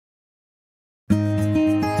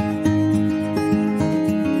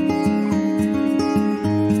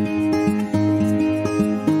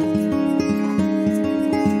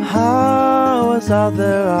out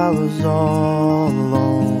there, I was all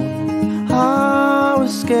alone. I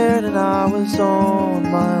was scared and I was on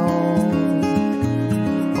my own.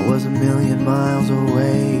 I was a million miles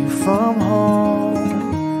away from home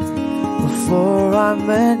before I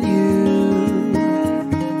met you.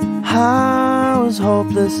 I was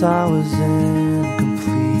hopeless, I was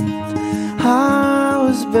incomplete. I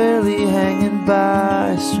was barely hanging by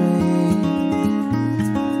a string.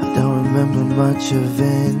 I don't remember much of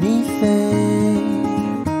anything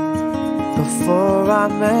before I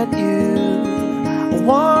met you. I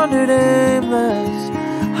wandered aimless,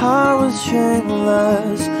 I was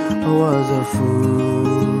shameless, I was a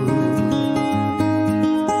fool.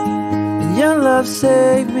 And your love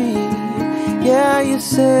saved me, yeah, you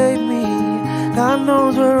saved me. God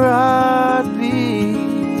knows where I'd be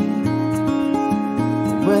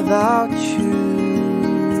without you.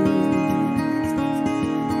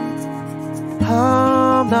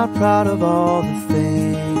 I'm not proud of all the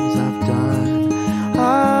things I've done.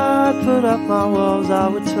 I'd put up my walls, I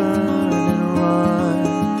would turn and run.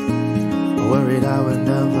 I worried I would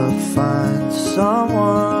never find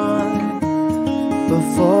someone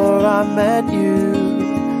before I met you.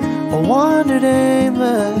 I wandered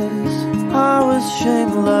aimless, I was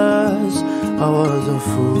shameless, I was a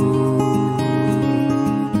fool.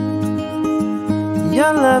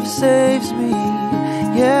 Your love saves me,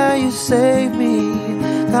 yeah, you saved me.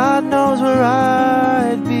 God knows where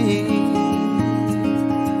I'd be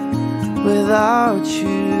without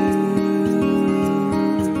you.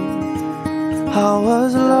 I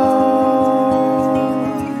was lost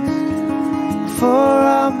before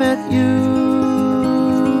I met you.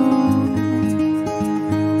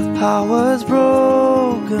 I was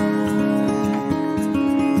broken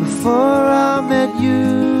before I met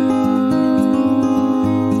you.